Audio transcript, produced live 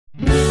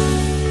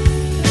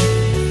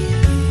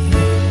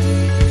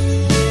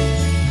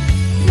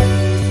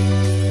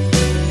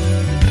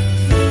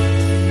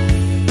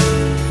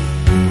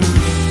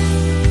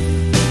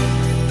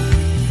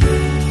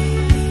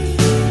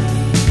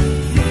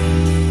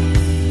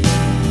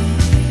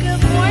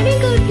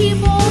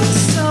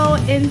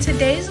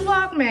today's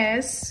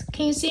Vlogmas,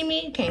 can you see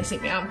me? Can't see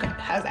me, I'm good.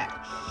 How's that?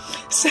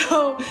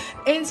 So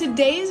in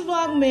today's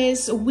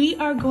Vlogmas, we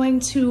are going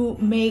to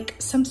make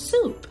some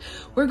soup.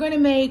 We're going to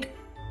make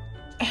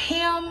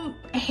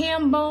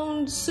ham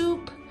bone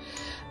soup.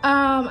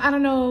 I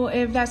don't know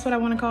if that's what I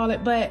want to call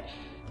it, but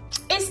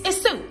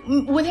it's soup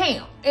with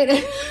ham.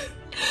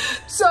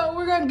 So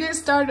we're gonna get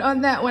started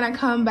on that when I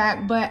come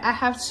back, but I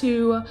have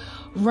to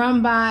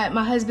run by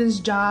my husband's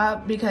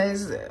job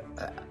because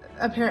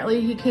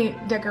apparently he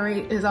can't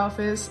decorate his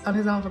office on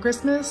his own for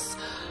Christmas.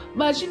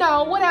 But you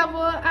know, whatever,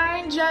 I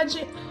ain't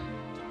judging.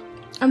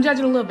 I'm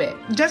judging a little bit,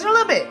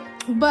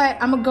 but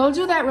I'm gonna go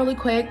do that really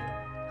quick.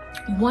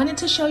 Wanted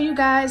to show you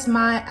guys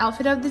my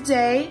outfit of the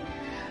day.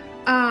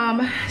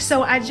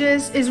 So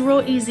it's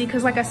real easy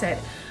because like I said,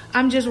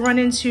 I'm just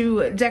running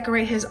to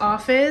decorate his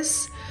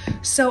office.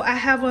 So I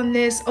have on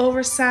this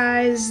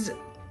oversized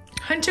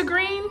hunter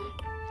green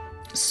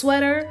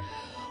sweater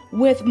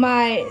with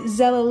my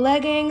Zella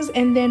leggings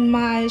and then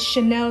my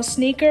Chanel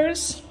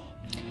sneakers.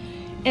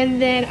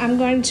 And then I'm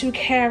going to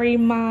carry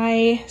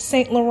my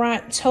Saint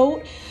Laurent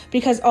tote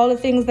because all the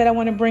things that I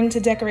want to bring to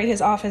decorate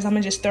his office, I'm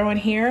gonna just throw in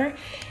here.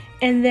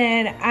 And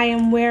then I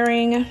am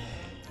wearing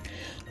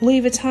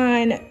Louis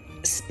Vuitton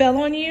Spell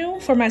on You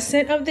for my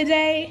scent of the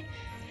day.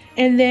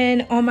 And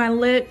then on my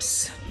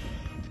lips,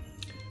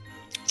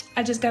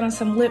 I just got on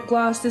some lip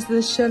gloss. This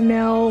is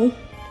Chanel.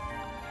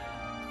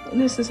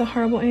 This is a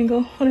horrible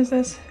angle. What is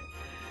this?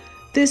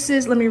 This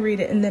is, let me read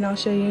it and then I'll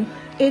show you.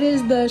 It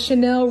is the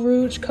Chanel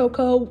Rouge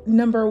Coco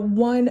number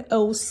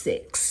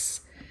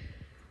 106.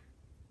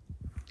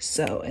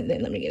 So, and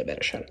then let me get a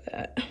better shot of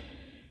that.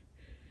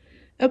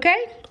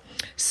 Okay,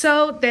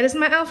 so that is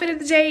my outfit of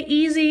the day.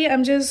 Easy,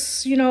 I'm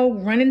just, you know,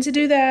 running to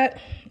do that.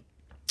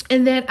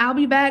 And then I'll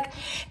be back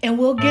and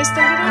we'll get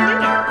started on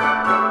dinner.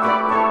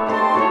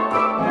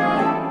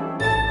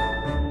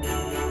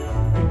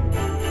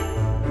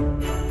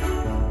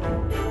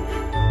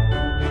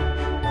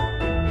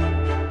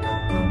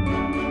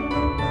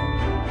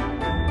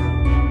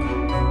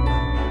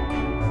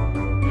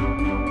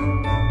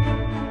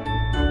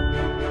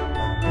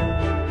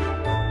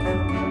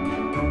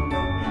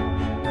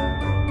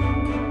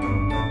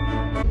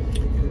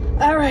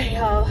 All right,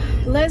 y'all,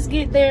 let's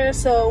get there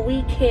so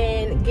we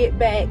can get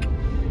back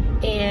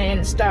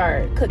and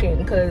start cooking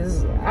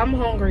because I'm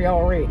hungry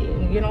already.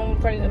 You know,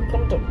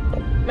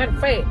 matter of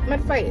fact,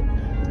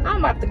 I'm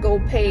about to go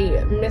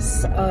pay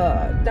Miss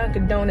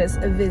Dunkin' Donuts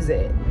a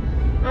visit.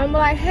 I'm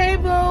like, hey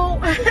boo,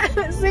 I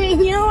haven't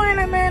seen you in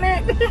a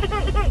minute.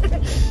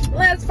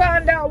 Let's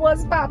find out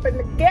what's popping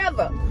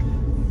together.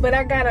 But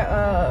I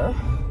gotta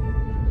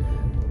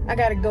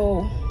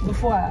go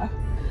before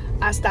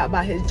I stop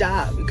by his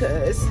job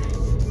because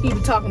he be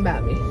talking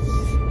about me.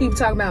 He be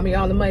talking about me,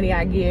 all the money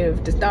I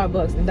give to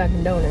Starbucks and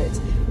Dunkin'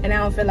 Donuts, and I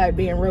don't feel like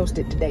being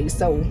roasted today.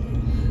 So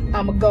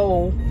I'ma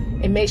go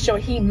and make sure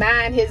he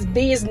mind his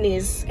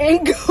business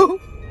and go to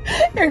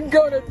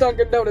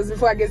Dunkin' Donuts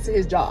before I get to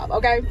his job,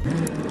 okay?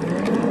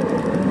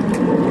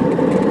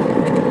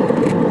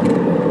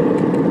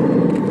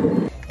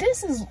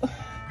 This is,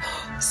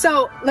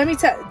 so let me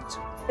tell,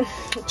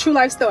 true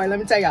life story, let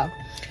me tell y'all.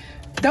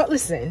 Don't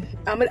listen,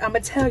 I'm gonna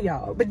tell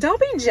y'all, but don't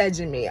be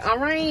judging me, all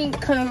right?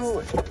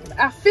 Cause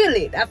I feel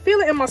it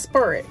in my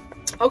spirit.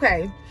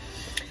 Okay,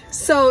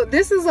 so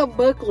this is a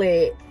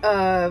booklet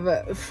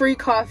of free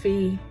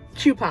coffee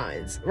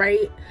coupons,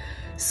 right?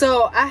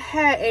 So I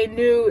had a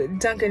new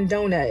Dunkin'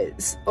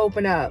 Donuts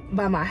open up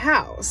by my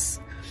house,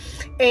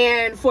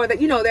 and for the,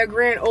 you know, their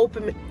grand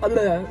opening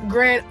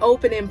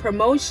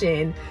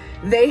promotion,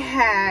 they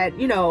had,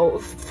 you know,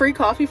 free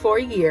coffee for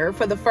a year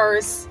for the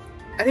first,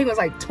 I think it was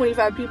like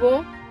 25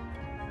 people.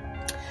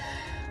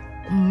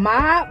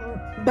 My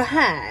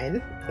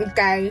behind,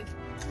 okay,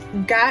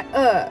 got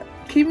up.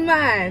 Keep in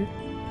mind,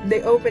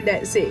 they opened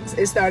at 6.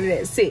 It started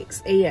at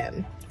 6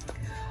 a.m.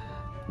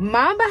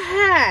 My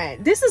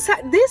behind, this is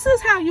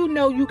how you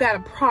know you got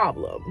a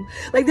problem.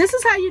 Like, this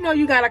is how you know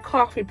you got a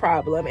coffee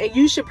problem and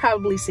you should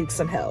probably seek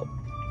some help.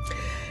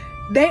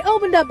 They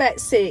opened up at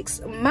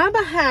 6. My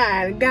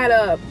behind got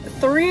up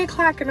 3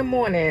 o'clock in the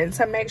morning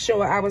to make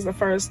sure I was the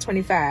first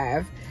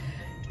 25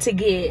 to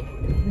get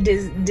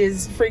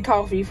this free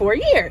coffee for a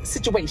year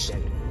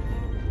situation.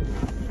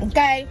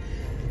 Okay,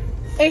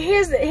 and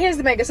here's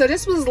the maker. So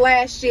this was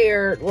last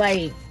year,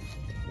 like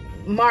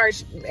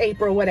March,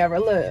 April, whatever.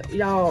 Look,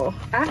 y'all,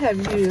 I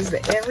have used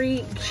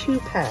every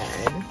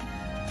coupon,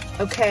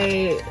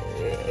 okay,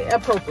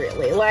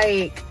 appropriately.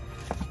 Like,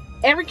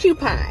 every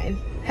coupon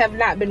have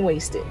not been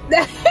wasted.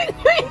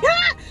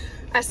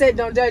 I said,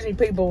 don't judge me,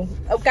 people,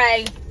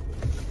 okay?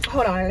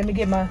 Hold on, let me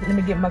get my crack. Let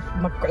me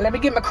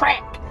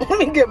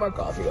get my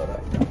coffee. Hold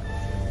on.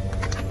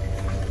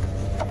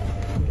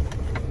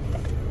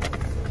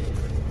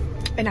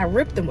 And I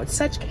ripped them with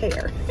such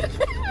care.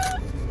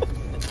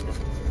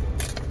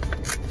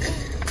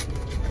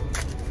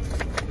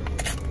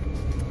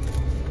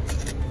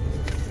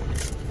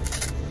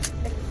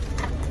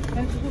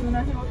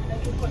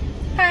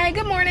 Hi,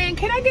 good morning.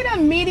 Can I get a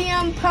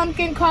medium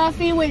pumpkin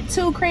coffee with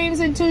 2 creams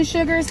and 2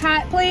 sugars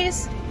hot,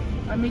 please?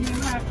 A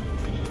medium hot.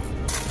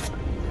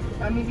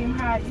 A medium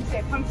hot. You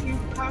said pumpkin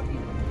coffee?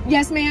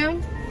 Yes,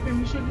 ma'am.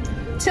 Cream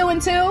sugar? 2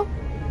 and 2.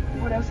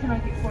 What else can I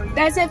get for you?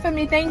 That's it for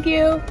me. Thank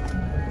you.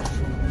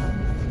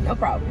 No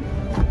problem.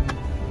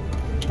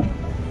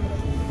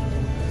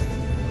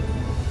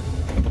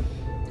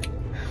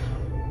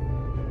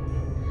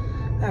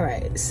 All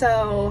right,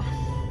 so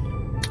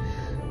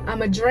I'm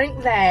gonna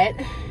drink that.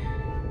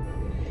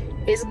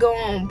 It's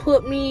gonna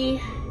put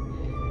me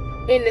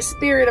in the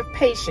spirit of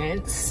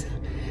patience,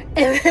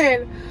 and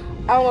then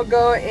I'm gonna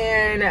go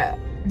and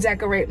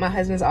decorate my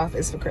husband's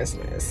office for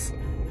Christmas.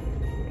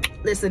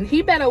 Listen,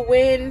 he better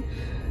win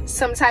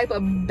some type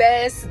of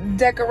best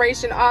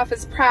decoration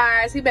office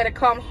prize. He better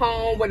come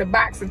home with a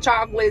box of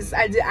chocolates.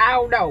 I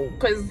don't know,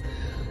 because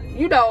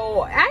you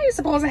know I ain't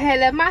supposed to have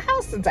left my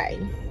house today,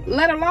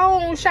 let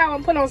alone shower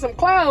and put on some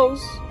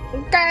clothes.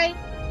 Okay.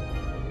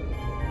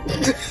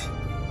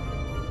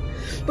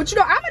 But you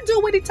know, I'm gonna do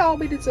what he told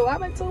me to do. I'm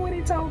gonna do what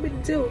he told me to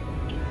do.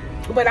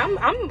 But I'm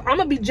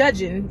gonna be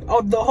judging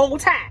the whole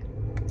time.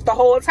 The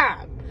whole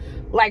time.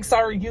 Like,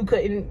 sorry, you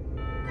couldn't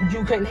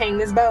hang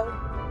this bow.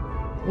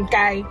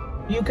 Okay?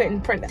 You couldn't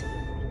print it.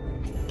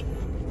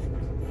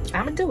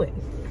 I'm gonna do it.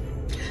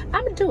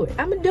 I'm gonna do it.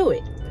 I'm gonna do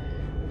it.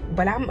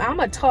 But I'm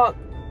gonna talk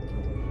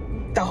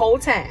the whole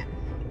time.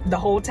 The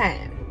whole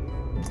time.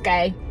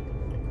 Okay?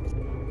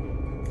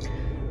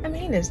 I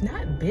mean, it's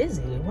not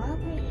busy.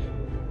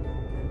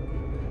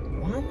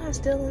 Why am I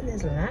still in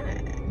this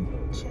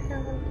line?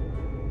 Child.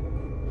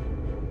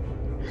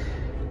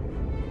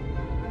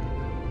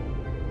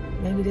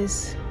 Maybe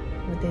this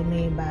what they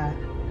mean by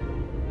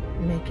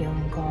make your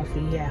own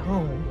coffee at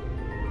home.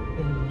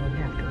 Then you don't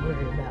have to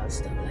worry about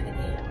stuff like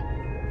that.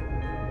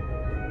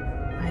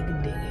 I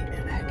can dig it,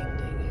 and I can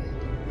dig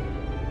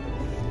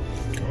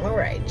it. All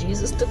right,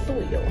 Jesus took the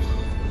wheel.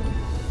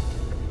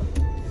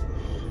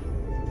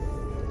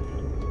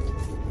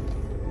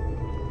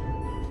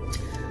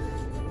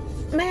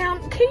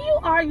 Ma'am, can you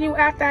argue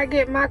after I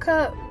get my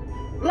cup?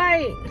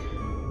 Like,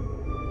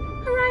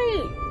 all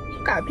right,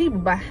 you got people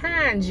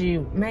behind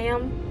you,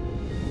 ma'am.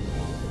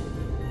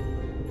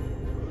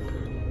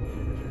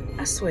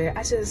 I swear,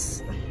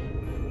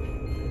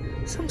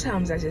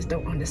 sometimes I just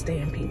don't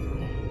understand people.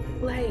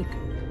 Like,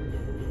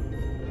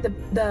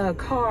 the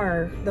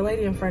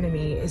lady in front of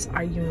me is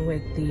arguing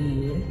with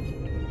the,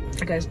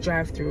 I guess,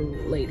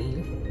 drive-through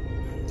lady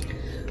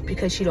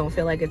because she don't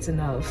feel like it's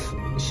enough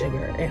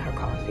sugar in her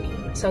coffee.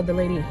 So the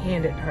lady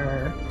handed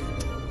her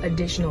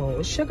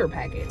additional sugar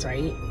packets,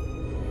 right?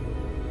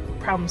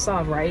 Problem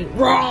solved, right?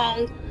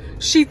 Wrong!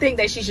 She think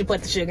that she should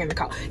put the sugar in the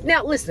coffee.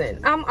 Now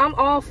listen, I'm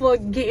all for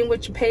getting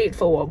what you paid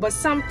for, but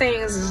some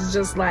things is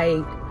just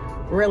like,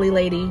 really,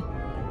 lady?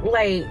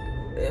 Like,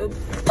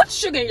 put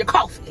sugar in your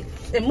coffee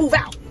and move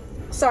out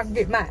so I can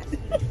get mine.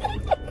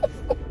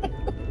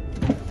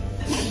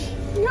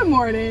 Good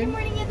morning. Good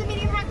morning. You have the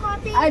medium hot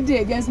coffee? I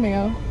did, yes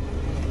ma'am.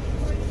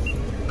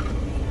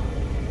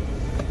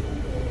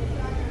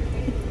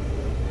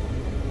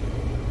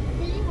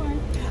 Here you are.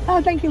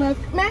 Oh, thank you, love.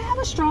 May I have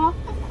a straw?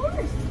 Of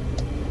course.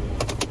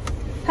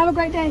 Have a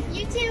great day.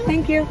 You too.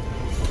 Thank you.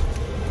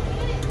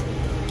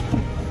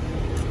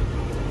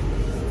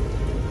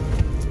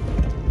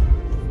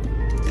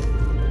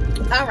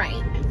 All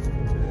right.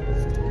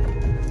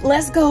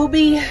 Let's go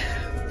be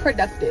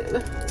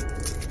productive.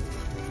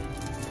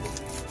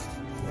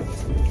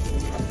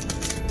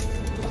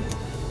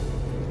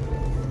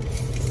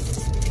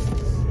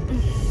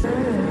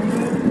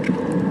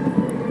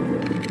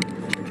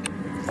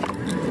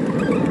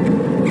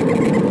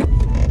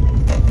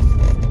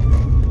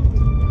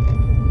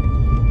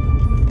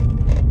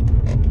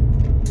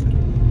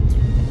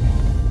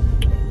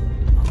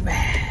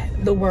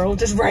 The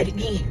world is right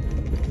again.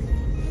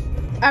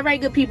 All right,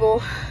 good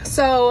people.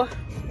 So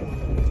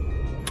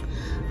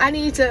I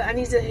need to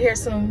hear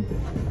some.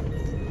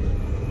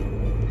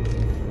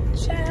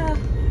 Child.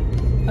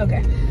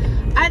 Okay.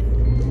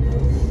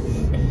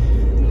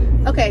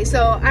 Okay,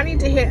 so I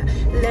need to hear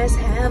 "Let's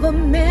have a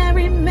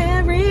merry,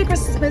 merry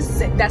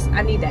Christmas."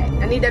 I need that.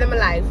 I need that in my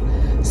life.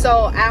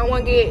 So I don't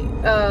want to get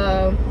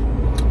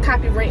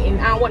copywritten.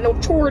 I don't want no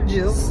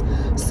charges.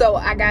 So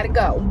I gotta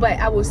go. But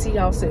I will see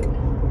y'all soon.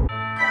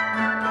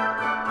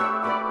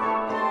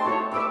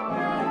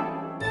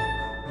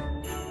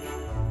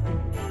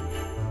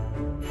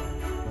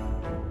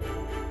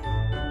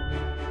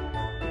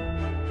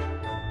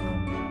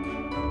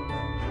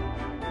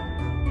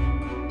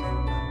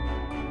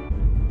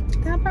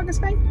 Can I park a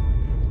space?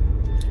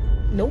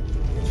 Nope.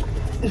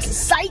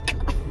 Psych.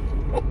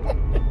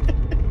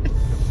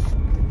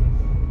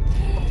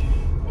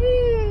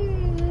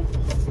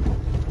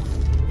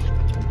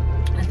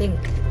 I think.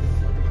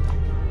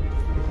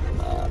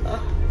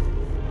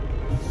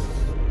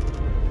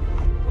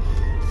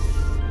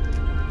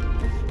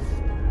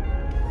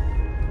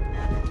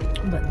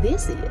 But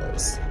this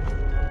is.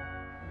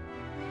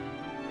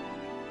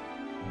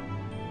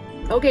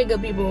 Okay,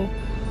 good people.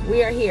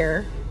 We are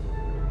here.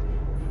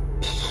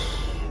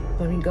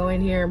 Let me go in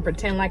here and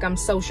pretend like I'm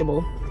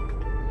sociable.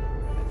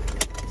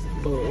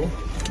 Boo.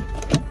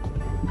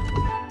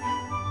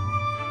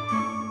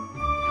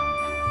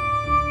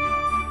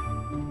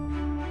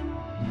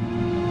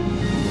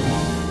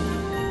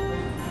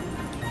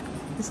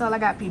 That's all I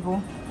got,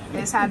 people.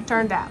 That's how it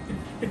turned out.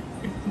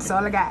 That's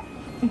all I got.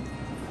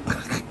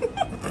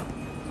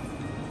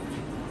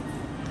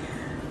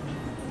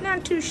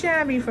 Not too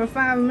shabby for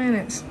 5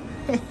 minutes.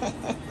 I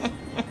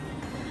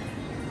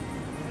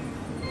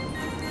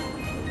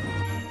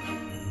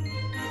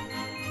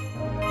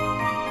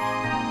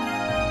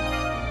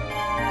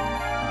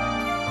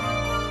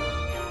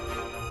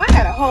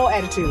got a whole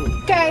attitude,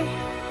 okay?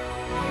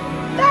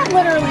 That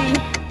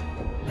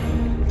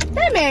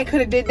man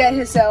could have did that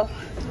himself.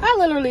 I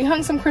literally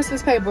hung some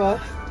Christmas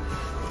paper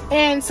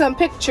and some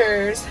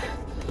pictures,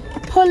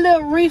 put a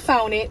little wreath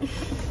on it,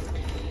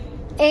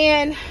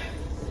 and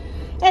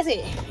that's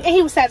it. And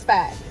he was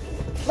satisfied.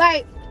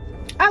 Like,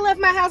 I left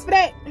my house for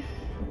that.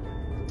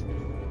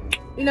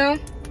 You know,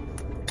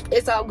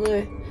 it's all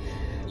good.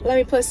 Let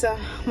me put some,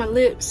 my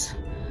lips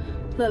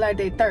look like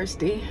they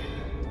thirsty.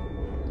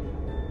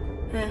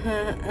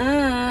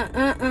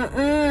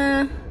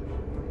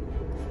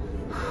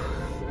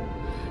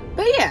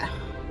 But yeah,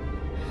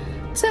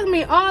 took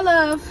me all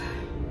of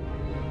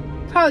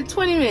probably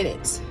 20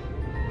 minutes.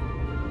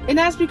 And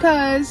that's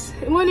because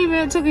it wouldn't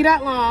even took me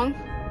that long.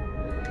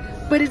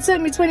 But it took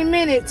me 20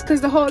 minutes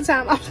because the whole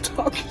time I was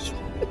talking.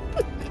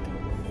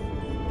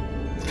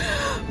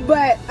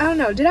 But I don't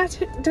know, did I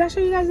show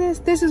you guys this?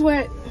 This is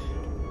what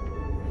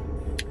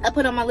I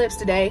put on my lips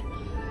today.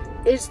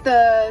 It's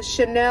the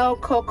Chanel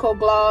Cocoa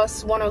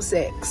Gloss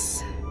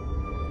 106.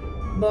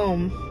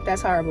 Boom.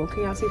 That's horrible.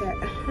 Can y'all see that?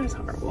 That's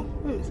horrible.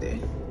 Let me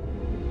see.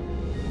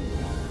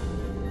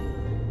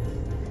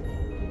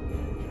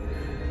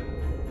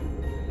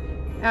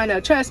 I don't know.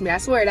 Trust me. I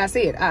swear it. I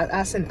see it.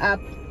 I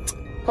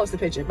post a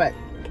picture. But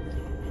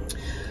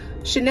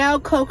Chanel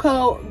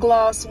Cocoa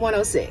Gloss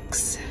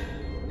 106.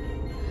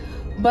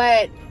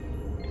 But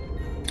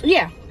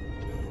yeah,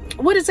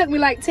 would have took me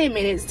like 10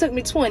 minutes. It took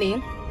me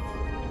 20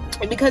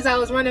 because I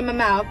was running my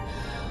mouth.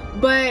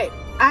 But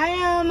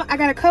I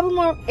got a couple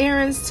more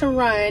errands to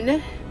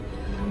run.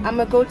 I'm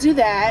gonna go do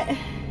that,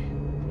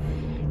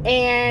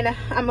 and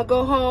I'm gonna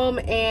go home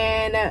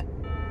and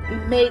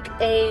make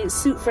a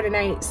soup for the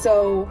night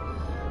so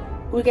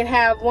we can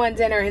have one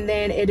dinner, and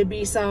then it'll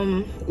be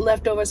some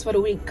leftovers for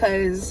the week,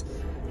 because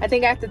I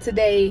think after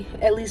today,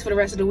 at least for the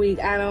rest of the week,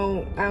 I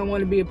don't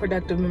want to be a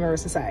productive member of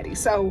society.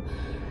 So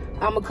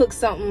I'm gonna cook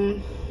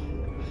something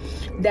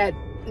that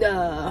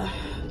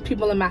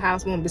people in my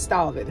house won't be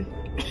starving.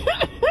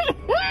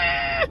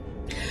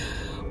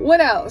 What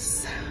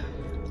else?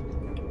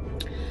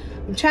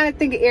 I'm trying to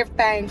think of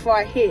everything before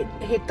I hit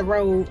the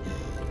road.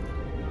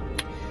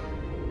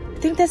 I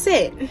think that's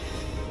it.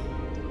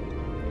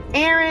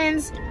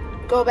 Errands,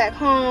 go back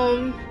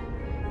home,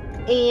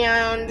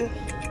 and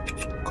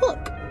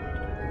cook.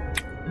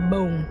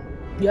 Boom.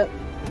 Yep,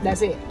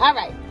 that's it. All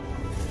right,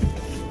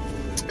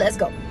 let's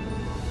go.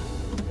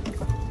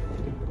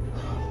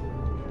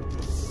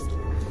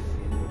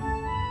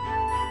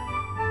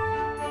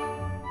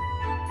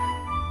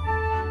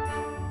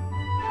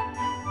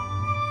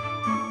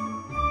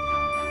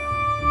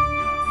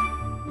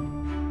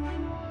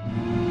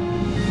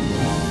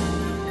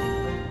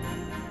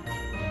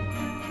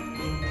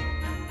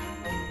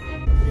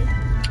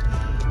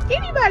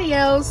 Anybody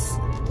else,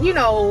 you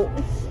know,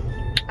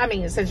 I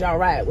mean, since y'all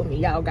ride with me,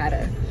 y'all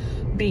gotta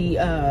be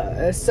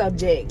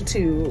subject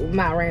to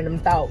my random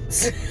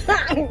thoughts.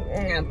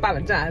 I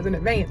apologize in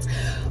advance.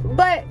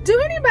 But do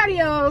anybody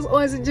else,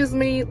 or is it just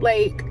me,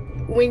 like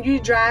when you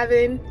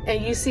driving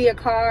and you see a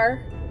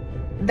car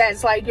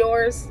that's like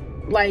yours,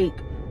 like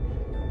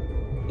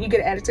you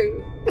get an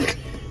attitude?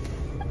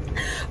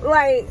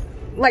 like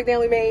they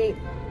only made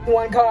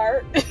one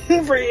car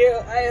for you.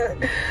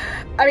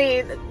 I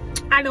mean,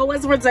 I know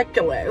it's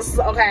ridiculous,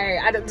 okay?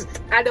 I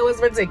know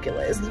it's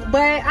ridiculous,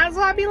 but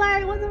I'd be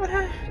like, what?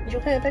 You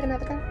couldn't pick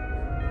another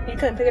car? You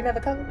couldn't pick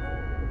another color?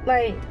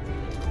 Like,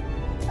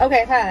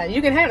 okay, fine.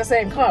 You can have the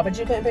same car, but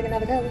you couldn't pick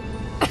another color?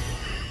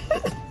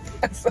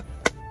 So,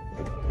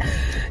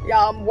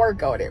 y'all, I'm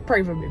work on it.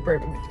 Pray for me, pray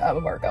for me.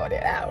 I'm work on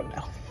it. I don't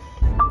know.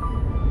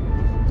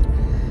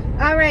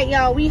 All right,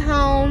 y'all, we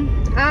home.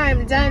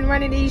 I'm done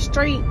running these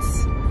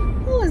streets.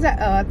 Who was that?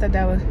 Oh, I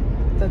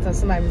thought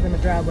somebody was in the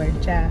driveway.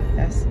 Child,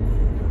 that's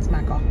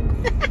my car.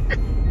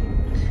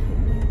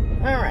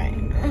 All right,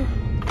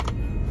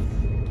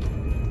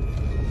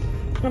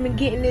 I'm gonna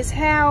get in this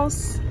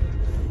house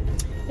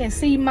and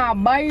see my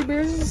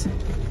babies.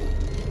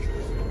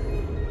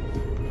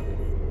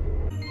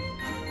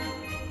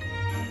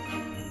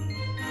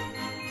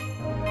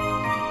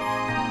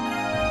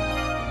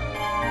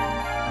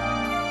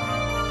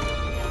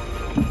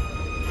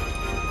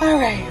 All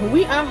right,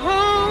 we are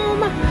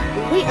home,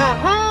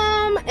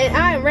 and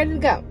I am ready to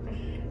go.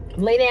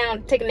 Lay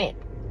down, take a nap,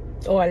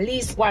 or at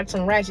least watch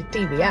some ratchet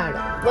TV. I don't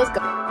know. Let's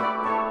go.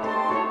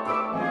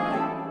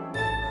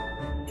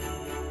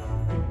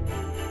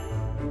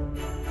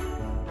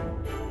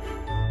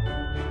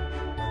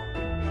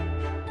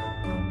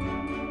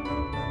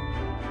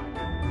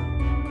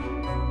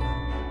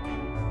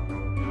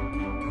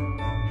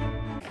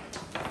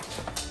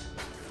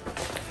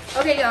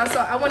 Okay, y'all, so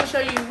I want to show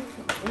you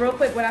real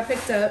quick what I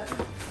picked up.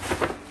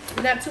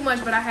 Not too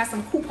much, but I had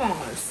some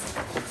coupons,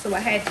 so I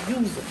had to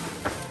use them.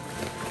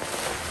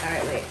 All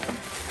right, wait.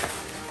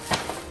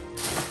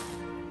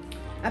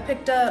 I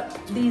picked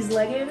up these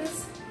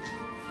leggings.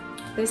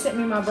 They sent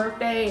me my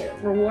birthday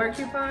reward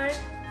coupon.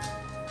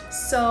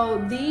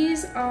 So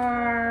these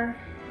are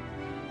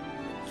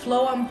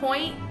Flow on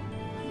Point.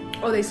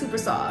 Oh, they super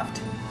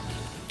soft.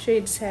 Show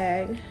you the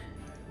tag.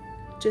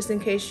 Just in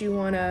case you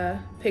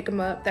wanna pick them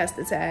up, that's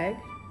the tag.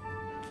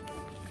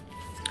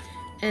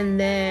 And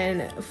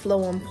then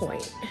Flow on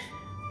Point.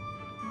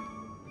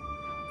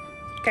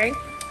 Okay,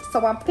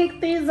 so I picked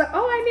these up.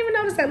 Oh, I didn't even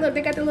notice that. Look,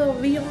 they got the little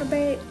V on the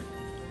back.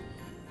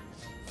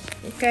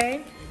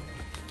 Okay,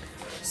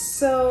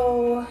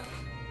 so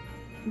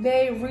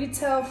they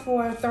retail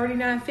for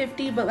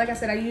 $39.50, but like I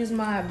said, I used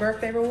my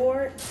birthday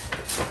reward.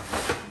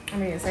 I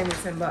mean, it saved me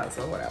 $10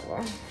 or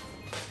whatever.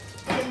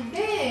 And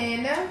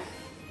then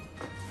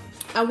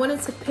I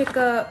wanted to pick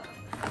up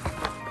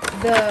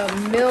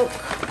the Milk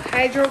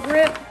Hydro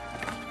Grip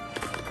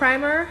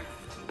Primer.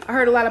 I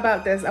heard a lot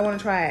about this. I want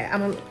to try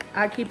it.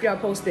 I'll keep y'all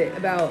posted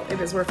about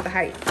if it's worth the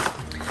hype.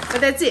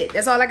 But that's it.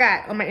 That's all I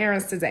got on my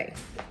errands today.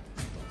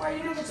 Why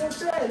you looking so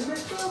sad?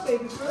 Let's go,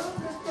 baby girl.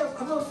 Let's go.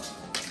 Come on.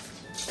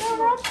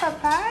 Come on,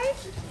 Popeye.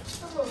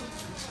 Come on.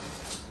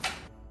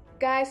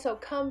 Guys, so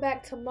come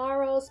back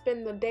tomorrow.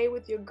 Spend the day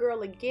with your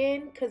girl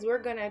again, because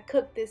we're going to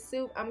cook this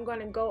soup. I'm going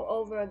to go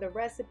over the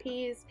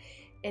recipes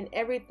and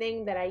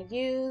everything that I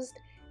used.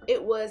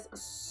 It was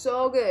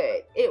so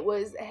good. It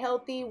was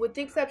healthy with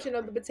the exception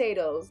of the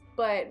potatoes,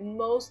 but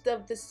most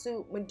of the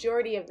soup,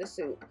 majority of the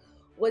soup,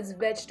 was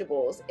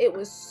vegetables. It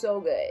was so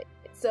good.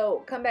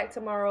 So come back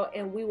tomorrow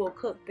and we will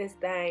cook this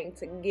thing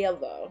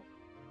together.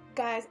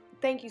 Guys,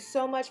 thank you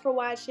so much for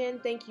watching.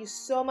 Thank you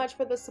so much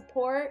for the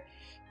support.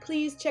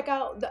 Please check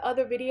out the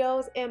other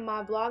videos in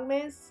my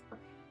Vlogmas.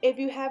 If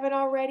you haven't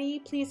already,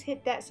 please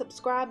hit that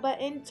subscribe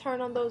button,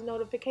 turn on those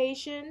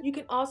notifications. You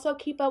can also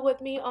keep up with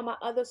me on my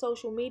other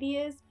social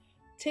medias,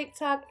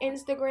 TikTok,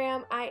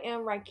 Instagram. I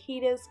am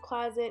Rakita's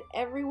Closet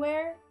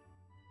everywhere.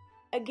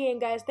 Again,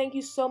 guys, thank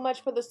you so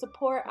much for the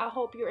support. I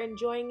hope you're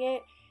enjoying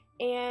it,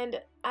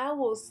 and I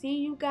will see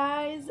you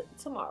guys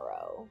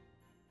tomorrow.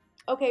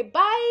 Okay,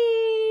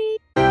 bye!